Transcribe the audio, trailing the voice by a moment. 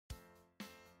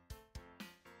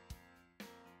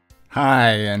Hi,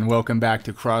 and welcome back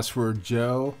to Crossword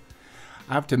Joe.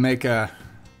 I have to make an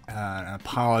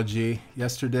apology.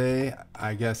 Yesterday,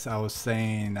 I guess I was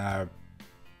saying,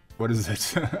 what is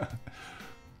it?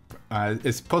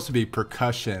 It's supposed to be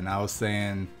percussion. I was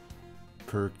saying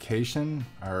percussion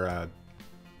or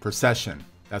procession.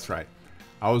 That's right.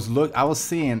 I was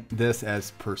seeing this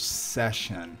as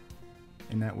procession.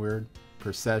 Isn't that weird?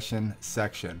 Procession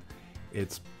section.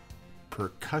 It's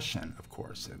percussion, of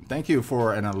course. And thank you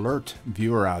for an alert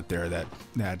viewer out there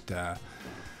that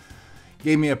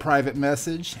gave me a private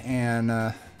message, and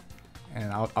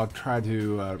I'll try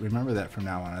to remember that from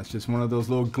now on. It's just one of those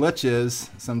little glitches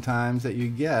sometimes that you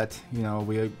get.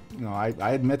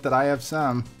 I admit that I have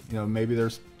some. Maybe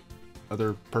there's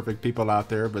other perfect people out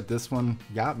there, but this one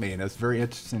got me, and it's very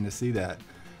interesting to see that.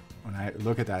 When I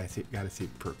look at that, I got to see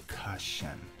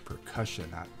percussion,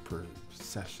 not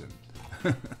procession.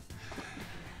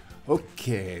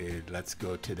 Okay, let's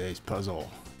go to today's puzzle.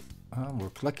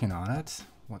 We're clicking on it.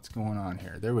 What's going on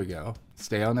here? There we go.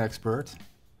 Stay on expert.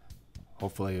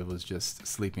 Hopefully it was just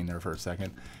sleeping there for a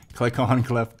second. Click on,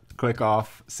 click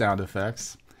off sound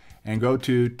effects, and go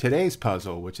to today's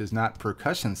puzzle, which is not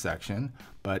percussion section,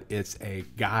 but it's a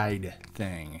guide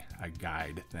thing.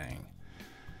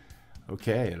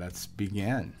 Okay, let's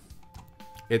begin.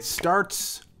 It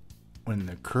starts when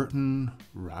the curtain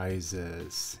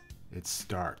rises. It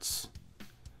starts.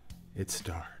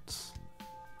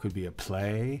 Could be a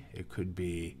play. It could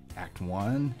be Act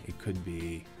 1. It could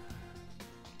be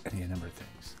any number of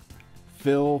things.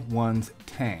 Fill one's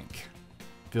tank.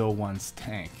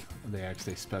 They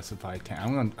actually specify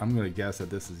tank. I'm gonna guess that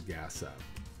this is gas up.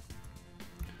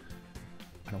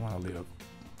 I don't want to leave a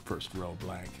first row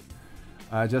blank.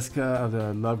 Jessica of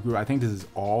the Love Group. I think this is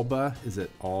Alba. Is it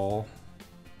Alba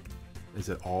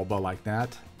like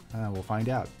that? We'll find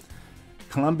out.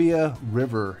 Columbia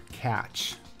River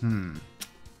catch. Don't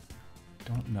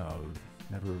know.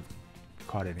 Never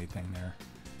caught anything there.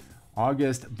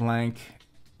 August blank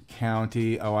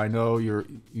county. Oh, I know you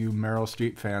Meryl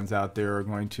Streep fans out there are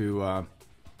going to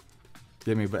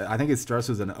get me, but I think it starts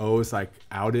with an O. It's like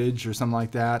outage or something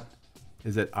like that.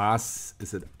 Is it Osage?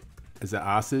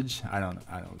 I don't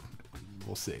know.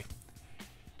 We'll see.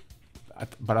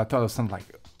 But I thought it was something like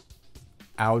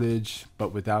outage,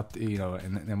 but without the,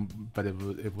 but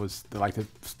it was like the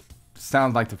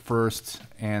sound like the first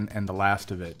and the last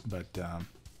of it. But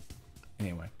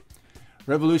anyway,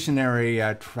 revolutionary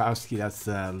Trotsky. That's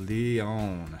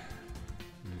Leon.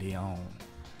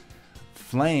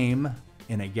 Flame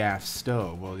in a gas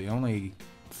stove. Well, the only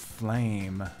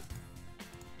flame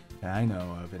that I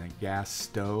know of in a gas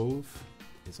stove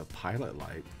is a pilot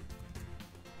light.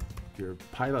 If your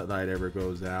pilot light ever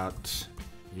goes out,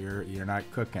 you're not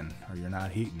cooking or you're not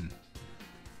heating.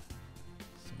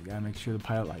 So you gotta make sure the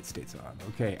pilot light stays on.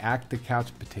 Okay, act the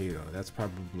couch potato. That's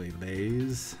probably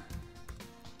Lay's.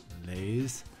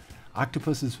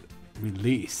 Octopuses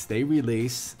release. They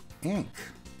release ink.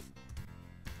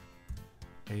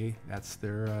 Okay, that's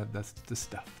the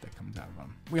stuff that comes out of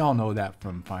them. We all know that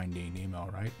from Finding Nemo,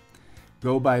 right?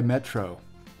 Go by Metro.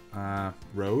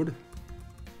 Road?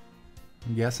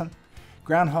 I'm guessing.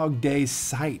 Groundhog Day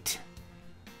sight.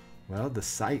 Well, the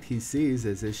sight he sees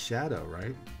is his shadow,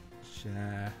 right?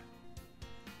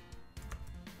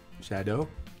 Shadow?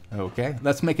 Okay,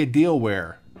 let's make a deal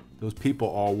where those people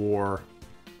all wore,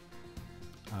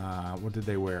 what did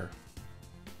they wear?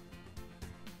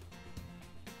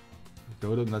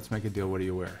 Go to let's make a deal, what do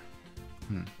you wear?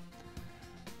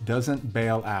 Doesn't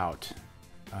bail out.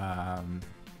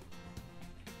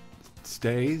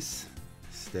 Stays.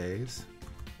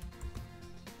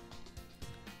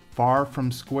 Far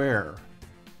from square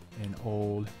in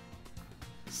old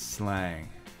slang.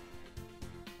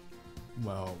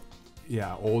 Well,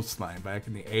 yeah, old slang. Back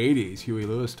in the 80s, Huey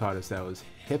Lewis taught us that it was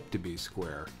hip to be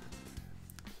square.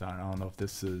 So I don't know if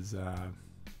this is,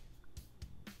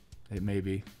 it may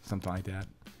be something like that.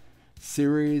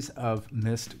 Series of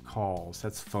missed calls.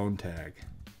 That's phone tag.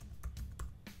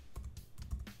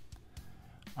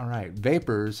 All right,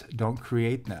 vapors, don't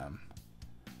create them.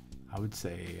 I would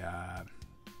say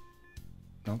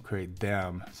don't create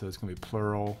them, so it's going to be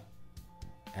plural.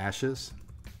 Ashes,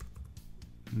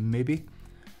 maybe.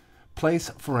 Place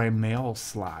for a mail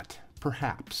slot,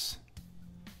 perhaps.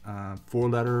 4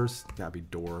 letters, gotta be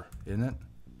door, isn't it?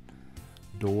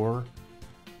 Door.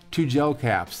 2 gel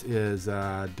caps is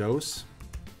dose.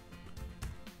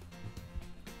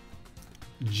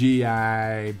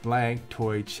 GI blank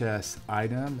toy chest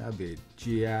item, that'd be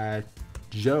GI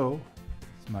Joe.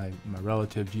 It's my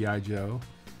relative GI Joe.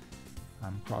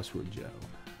 I'm Crossword Joe.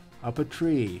 Up a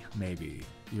tree, maybe.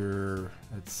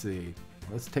 Let's see,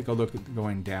 Let's take a look at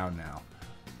going down now.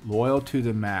 Loyal to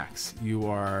the max. You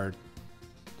are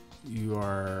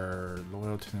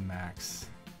loyal to the max.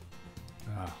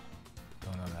 Oh,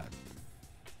 don't know that.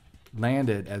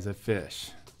 Landed as a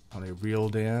fish. Probably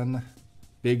reeled in.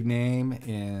 Big name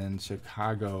in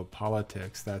Chicago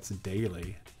politics. That's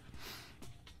daily.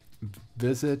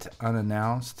 Visit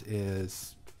unannounced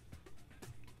is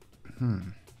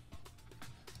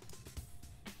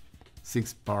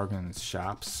Six Bargains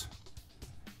shops.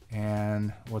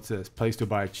 And what's this? Place to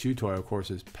buy a chew toy, of course,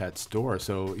 is pet store.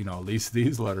 So, you know, at least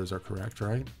these letters are correct,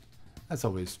 right? That's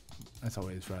always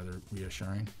rather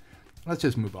reassuring. Let's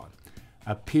just move on.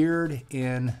 Appeared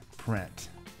in print.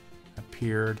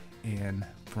 Appeared in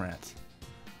print.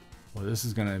 Well, this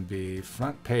is going to be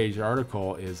front page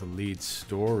article is a lead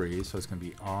story, so it's going to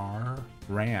be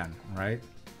ran, right?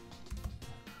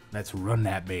 Let's run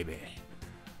that baby.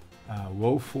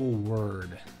 Woeful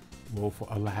word. Woeful,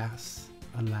 alas,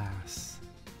 alas.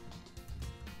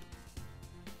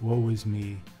 Woe is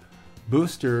me.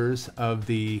 Boosters of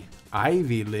the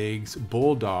Ivy League's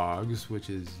Bulldogs, which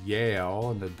is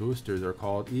Yale, and the boosters are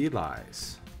called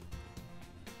Eli's.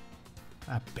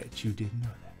 I bet you didn't know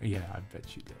that. Yeah, I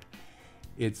bet you did.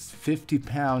 Its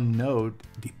 50-pound note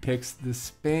depicts the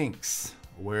Sphinx.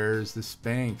 Where's the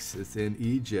Sphinx? It's in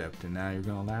Egypt, and now you're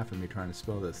going to laugh at me trying to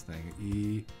spell this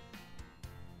thing.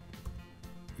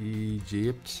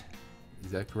 Egypt.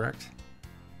 Is that correct?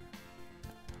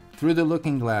 Through the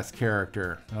Looking Glass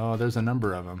character. Oh, there's a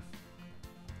number of them.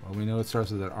 Well, we know it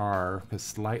starts with an R, because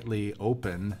slightly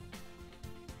open,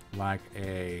 like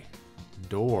a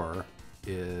door,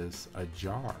 is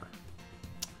ajar.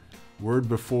 Word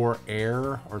before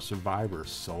air or survivor.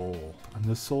 Soul. I'm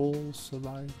the soul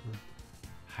survivor.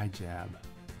 Hijab.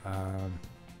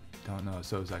 Don't know.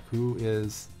 So it's like, who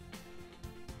is...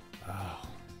 Oh.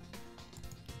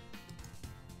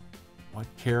 What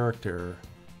character...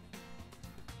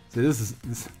 So this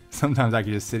is... Sometimes I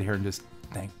could just sit here and just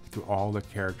think through all the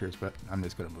characters, but I'm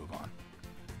just going to move on.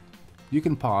 You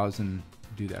can pause and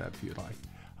do that if you'd like.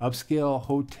 Upscale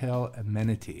hotel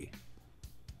amenity.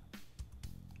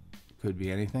 Could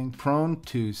be anything. Prone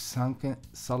to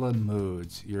sullen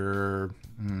moods. You're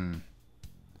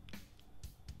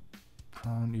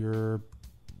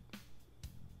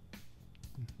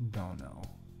don't know.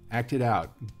 Acted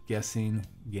out. Guessing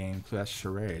game. That's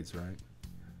charades, right?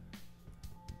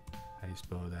 How do you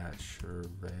spell that?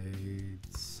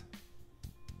 Charades.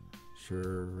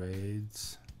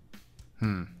 Charades.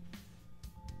 I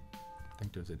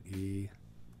think there's an E.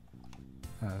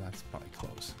 That's probably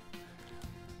close.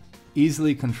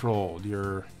 Easily controlled.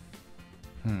 You're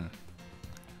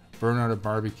burn out a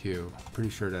barbecue. Pretty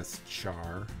sure that's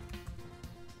char.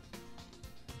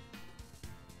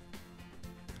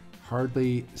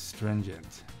 Hardly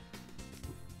stringent.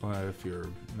 But if you're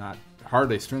not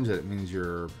hardly stringent, it means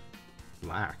you're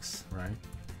lax, right?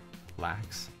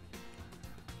 Lax.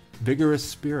 Vigorous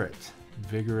spirit.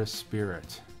 Vigorous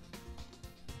spirit.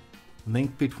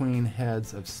 Link between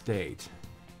heads of state.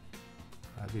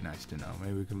 That'd be nice to know.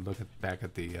 Maybe we can look back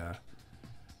at the...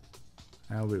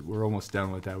 we're almost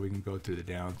done with that. We can go through the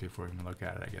downs before we can look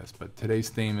at it, I guess. But today's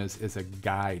theme is a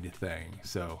guide thing.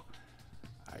 So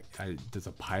does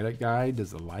a pilot guide?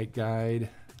 Does a light guide?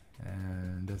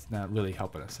 And that's not really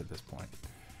helping us at this point.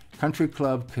 Country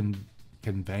club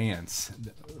conveyance.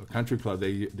 Country club,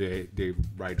 they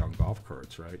ride on golf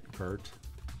carts, right? Kurt.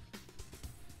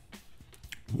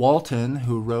 Walton,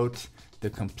 who wrote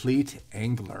The Complete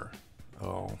Angler.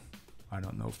 Oh, I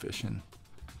don't know fishing.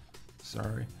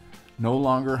 Sorry. No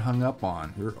longer hung up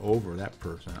on. You're over that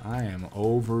person. I am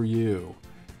over you.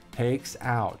 Takes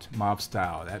out. Mob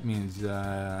style. That means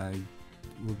we're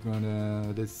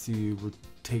gonna, let's see,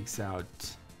 takes out.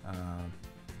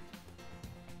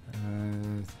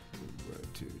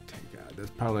 To take out.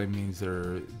 That probably means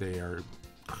they are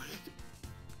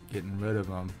getting rid of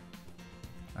them.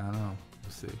 I don't know.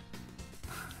 We'll see.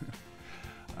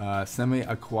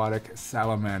 Semi-aquatic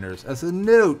salamanders. As a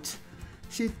newt.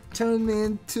 She turned me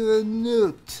into a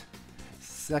newt.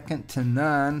 Second to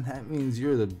none. That means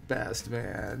you're the best,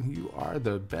 man. You are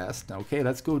the best. Okay,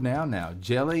 let's go down now.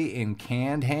 Jelly in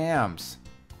canned hams.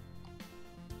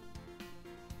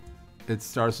 It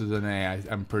starts with an A.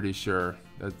 I'm pretty sure.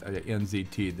 I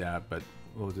NZT'd that, but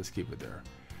we'll just keep it there.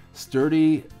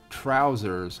 Sturdy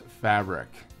trousers fabric.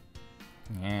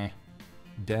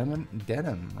 Denim,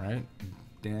 right?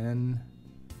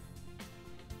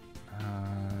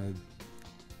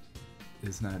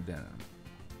 Is not denim.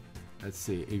 Let's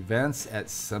see. Events at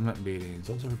summit meetings.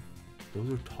 Those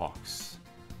are talks.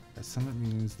 At summit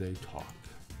meetings, they talk.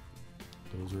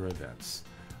 Those are events.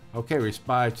 Okay,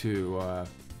 respond to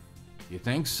You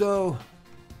think so?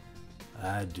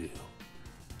 I do. You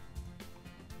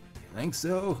think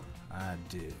so? I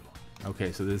do.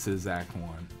 Okay, so this is Act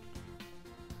 1.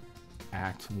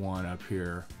 Act 1 up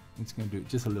here. It's going to do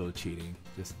just a little cheating.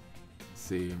 Just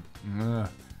see. I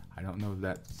don't know if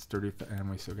that sturdy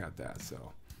family still got that.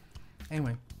 So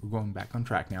anyway, we're going back on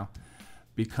track now.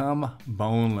 Become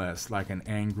boneless like an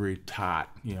angry tot,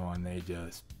 you know, and they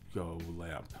just go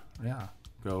limp. Yeah,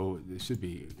 go. It should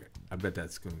be. I bet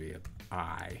that's going to be an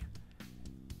I.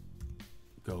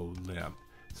 Go limp.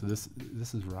 So this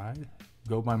is ride.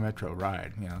 Go by Metro.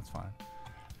 Ride. Yeah, that's fine.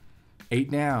 8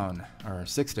 down or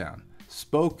 6 down.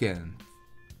 Spoken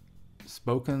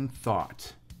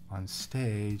thought on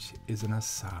stage is an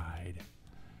aside.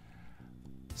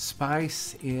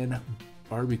 Spice in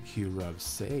barbecue rub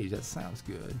sage. That sounds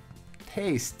good.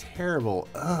 Taste terrible.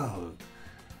 Ugh.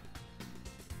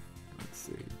 Let's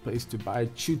see. Place to buy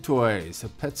chew toys. A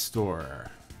pet store.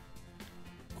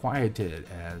 Quieted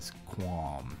as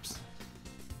qualms.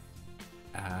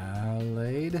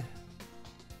 Allayed.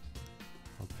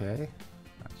 Okay.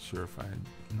 Not sure if I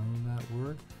know that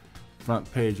word.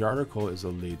 Front page article is a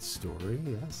lead story.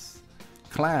 Yes.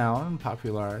 Clown,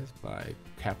 popularized by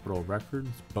Capitol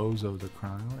Records, Bozo the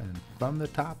Crown, and From the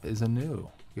Top is a new.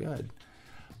 Good.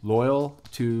 Loyal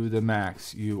to the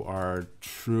max. You are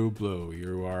true blue.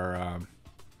 You are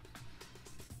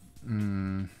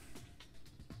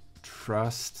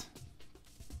trust.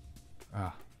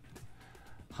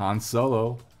 Han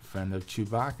Solo, friend of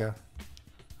Chewbacca.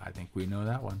 I think we know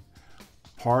that one.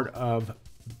 Part of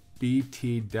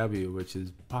BTW, which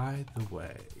is by the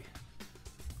way.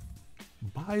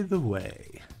 By the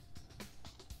way,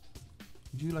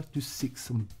 would you like to seek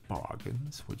some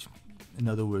bargains? Which, in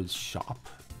other words, shop.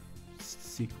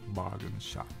 Seek bargain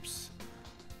shops.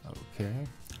 Okay.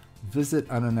 Visit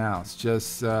unannounced.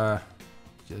 Just pop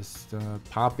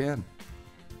in.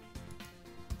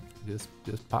 Just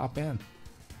pop in.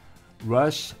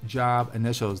 Rush job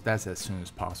initials. That's as soon as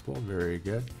possible. Very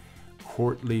good.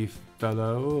 Courtly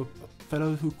fellow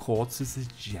who courts is a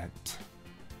gent.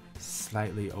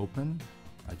 Slightly open,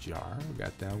 ajar. We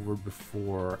got that word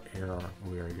before error.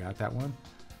 We already got that one.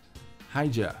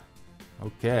 Hija.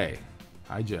 Okay.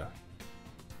 Hija.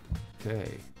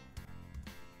 Okay.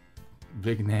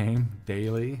 Big name.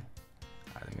 Daily.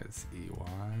 I think it's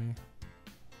EY.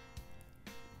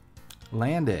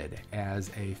 Landed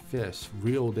as a fish.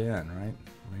 Reeled in, right?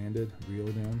 Landed,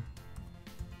 reeled in.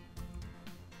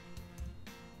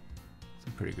 It's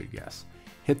a pretty good guess.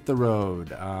 Hit the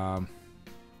road.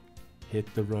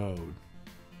 Hit the road.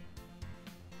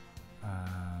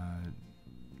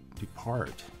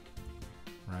 Depart.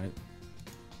 Right?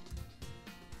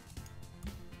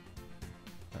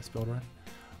 That spelled right?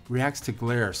 Reacts to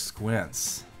glare.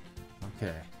 Squints.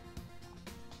 Okay.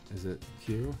 Is it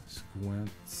Q?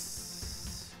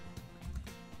 Squints.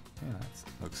 Yeah,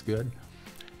 that looks good.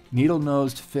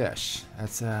 Needle-nosed fish.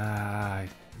 That's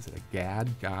is it a gad?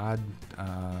 God?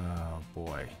 Oh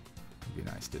boy. It'd be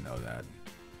nice to know that.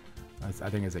 I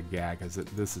think it's a gag because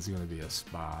this is going to be a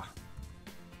spa.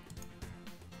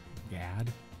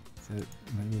 Gad? Is it,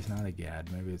 maybe it's not a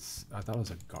gad. Maybe it's. I thought it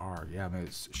was a gar. Yeah, maybe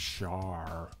it's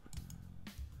char.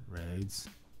 Raids.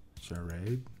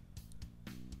 Charade.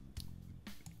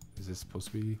 Is this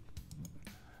supposed to be?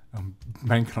 I'm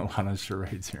banking a lot of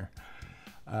charades here.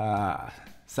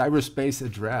 Cyberspace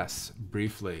address.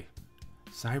 Briefly.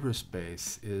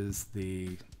 Cyberspace is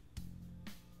the.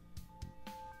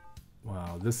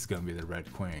 Well, this is going to be the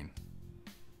Red Queen.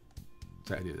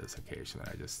 So I do this occasionally.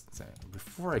 I just say,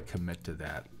 before I commit to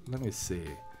that, let me see.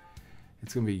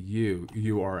 It's going to be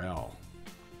URL.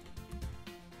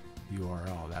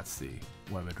 URL, that's the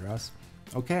web address.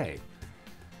 Okay.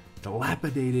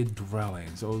 Dilapidated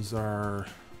dwellings. Those are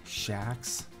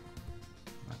shacks.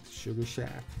 Like Sugar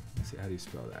Shack. Let's see, how do you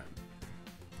spell that?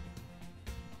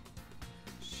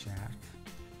 Shack.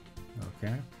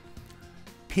 Okay.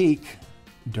 Peak.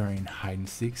 During hide and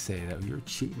seek, say that you're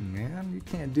cheating, man. You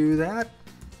can't do that.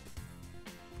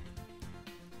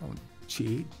 Don't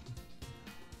cheat.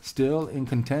 Still in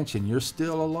contention. You're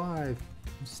still alive.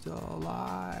 You're still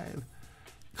alive.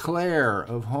 Claire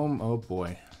of home. Oh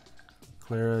boy.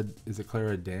 Clara, is it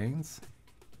Clara Danes?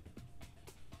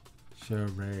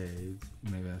 Charades.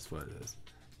 Maybe that's what it is.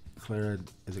 Clara,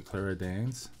 is it Clara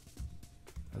Danes?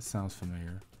 That sounds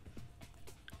familiar.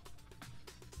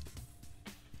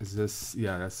 Is this,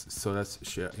 yeah, that's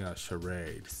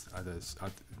charades.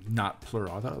 Not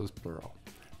plural. I thought it was plural.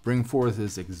 Bring forth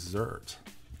is exert.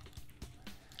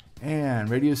 And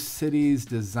Radio City's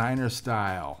designer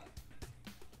style.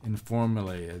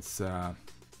 Informally, it's, I'll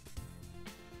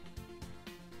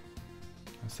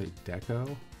say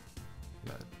deco.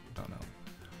 Don't know.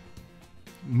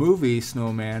 Movie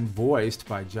Snowman voiced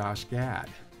by Josh Gad.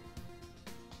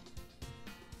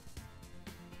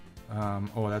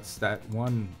 Oh, that's that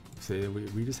one. See,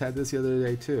 we just had this the other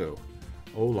day too.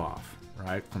 Olaf,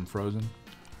 right, from Frozen.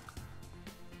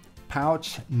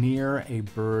 Pouch near a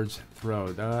bird's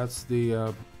throat. That's the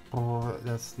I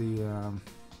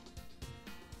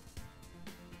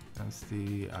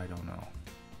don't know.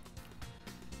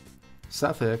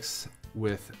 Suffix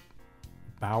with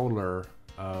Bowler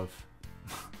of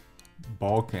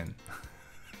Balkan.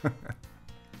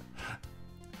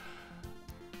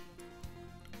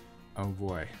 Oh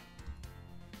boy.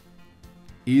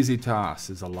 Easy toss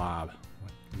is a lob.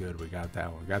 Good, we got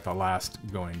that one. We got the last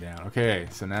going down. Okay,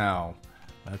 so now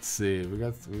let's see. We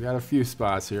got a few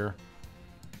spots here.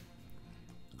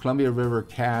 Columbia River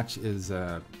catch isn't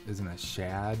a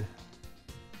shad.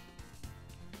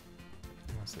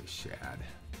 I want to say shad.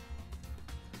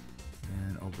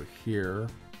 And over here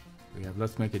we have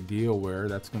let's make a deal where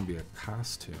that's going to be a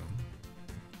costume.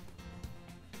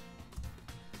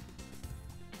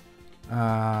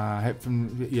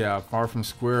 Far from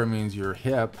square means your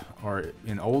hip, or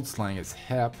in old slang it's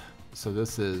hep. So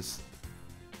this is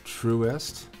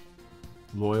truest.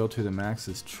 Loyal to the max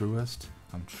is truest.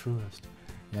 I'm truest.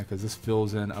 Yeah, because this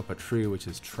fills in up a tree, which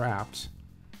is trapped.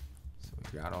 So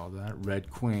we got all that. Red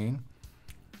Queen.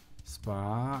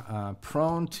 Spa.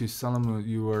 Prone to solemn,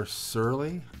 you are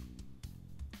surly.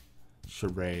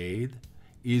 Charade.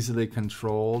 Easily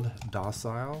controlled.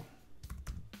 Docile.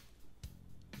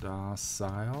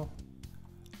 Docile.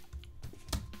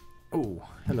 Oh,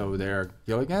 hello there,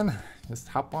 Gilligan. Just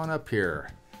hop on up here.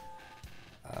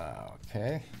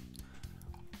 Okay.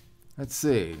 Let's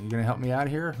see. You gonna help me out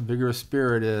here? Vigorous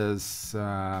spirit is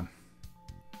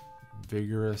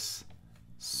vigorous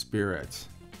spirit.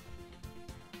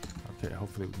 Okay,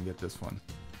 hopefully we can get this one.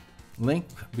 Link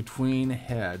between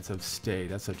heads of state.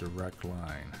 That's a direct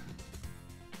line.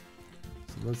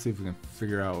 So let's see if we can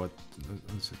figure out what.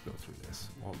 Let's just go through this.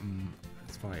 Walton.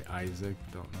 It's probably Isaac.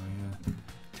 Don't know yet.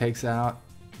 Takes out.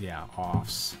 Yeah,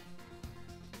 offs.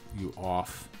 You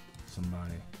off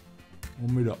somebody.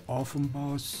 Want me to off him,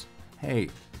 boss? Hey,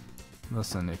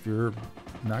 listen, if you're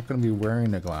not going to be wearing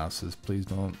the glasses, please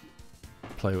don't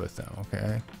play with them,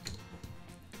 okay?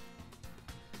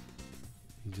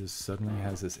 He just suddenly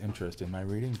has this interest in my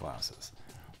reading glasses.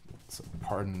 So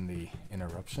pardon the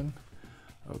interruption.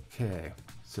 Okay,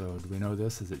 so do we know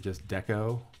this? Is it just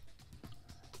deco?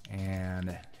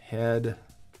 And head,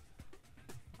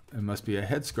 it must be a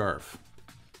headscarf.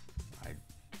 I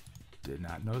did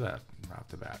not know that right off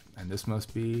the bat. And this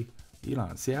must be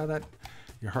Elon. See how that,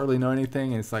 you hardly know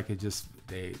anything, and it's like it just,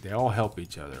 they all help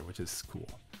each other, which is cool.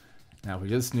 Now if we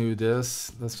just knew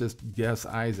this, let's just guess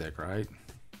Isaac, right?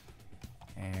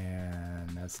 And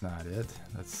that's not it.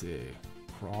 Let's see.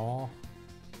 Crawl.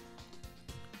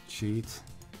 Cheat.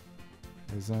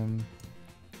 Ism.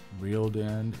 Reeled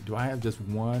in. Do I have just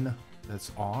one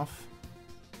that's off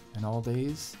in all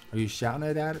these? Are you shouting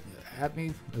it at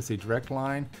me? Let's see. Direct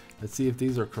line. Let's see if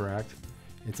these are correct.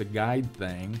 It's a guide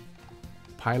thing.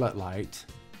 Pilot light.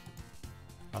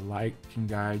 A light can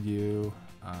guide you.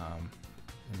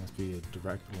 It must be a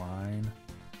direct line.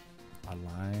 A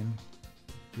line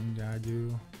can guide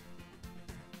you.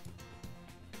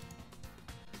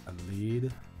 A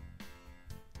lead.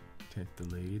 Take the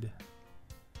lead.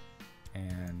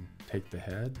 And take the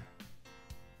head.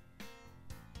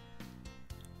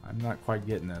 I'm not quite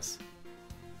getting this.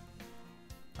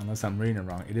 Unless I'm reading it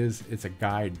wrong. It's a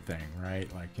guide thing,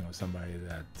 right? Like, you know, somebody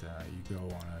that you go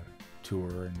on a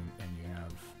tour and you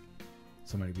have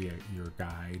somebody be your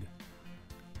guide.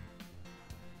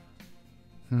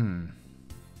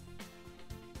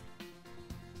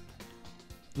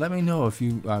 Let me know if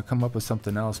you come up with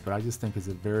something else, but I just think it's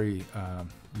a very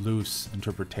loose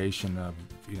interpretation of,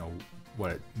 you know,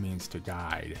 what it means to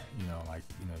guide. You know, like,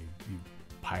 you know, you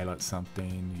pilot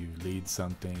something, you lead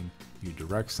something, you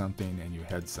direct something, and you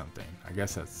head something. I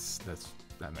guess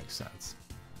that makes sense.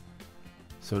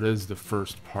 So it is the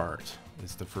first part.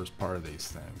 It's the first part of these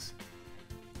things.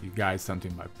 You guide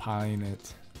something by piloting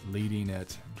it, leading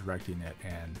it, directing it,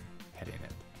 and heading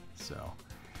it. So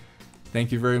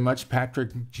thank you very much,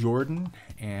 Patrick Jordan,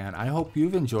 and I hope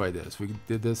you've enjoyed this. We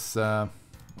did this, well,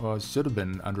 it should have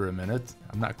been under a minute.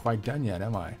 I'm not quite done yet,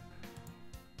 am I?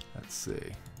 Let's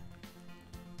see.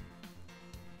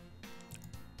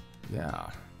 Yeah,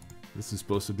 this is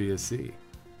supposed to be a C.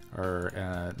 Or,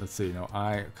 let's see, no,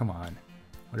 I, come on.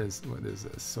 What is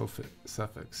this?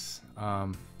 Suffix.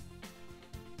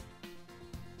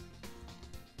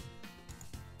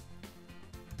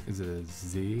 Is it a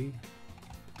Z?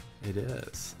 It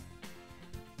is.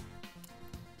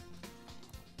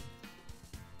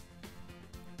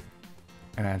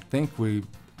 and I think we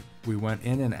went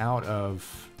in and out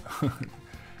of.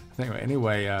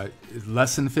 Anyway,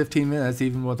 less than 15 minutes,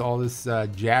 even with all this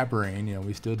jabbering,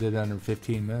 we still did under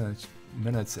 15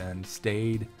 minutes and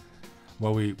stayed.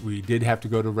 Well, we did have to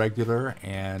go to regular,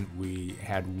 and we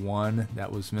had one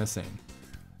that was missing.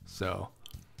 So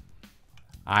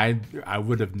I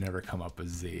would have never come up with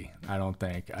Z. I don't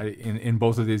think. In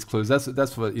both of these clues,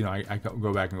 that's what I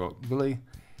go back and go, really,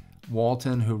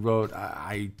 Walton, who wrote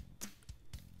I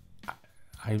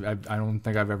don't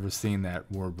think I've ever seen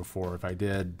that word before. If I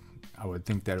did, I would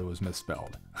think that it was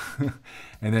misspelled.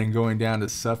 And then going down to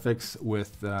suffix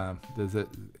with does it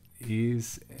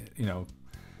ease,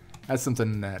 that's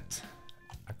something that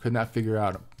I could not figure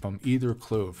out from either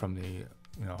clue from the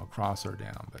across or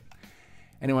down. But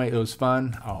anyway, it was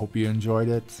fun. I hope you enjoyed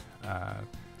it.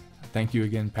 Thank you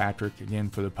again, Patrick, again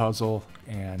for the puzzle,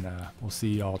 and we'll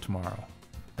see you all tomorrow.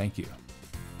 Thank you.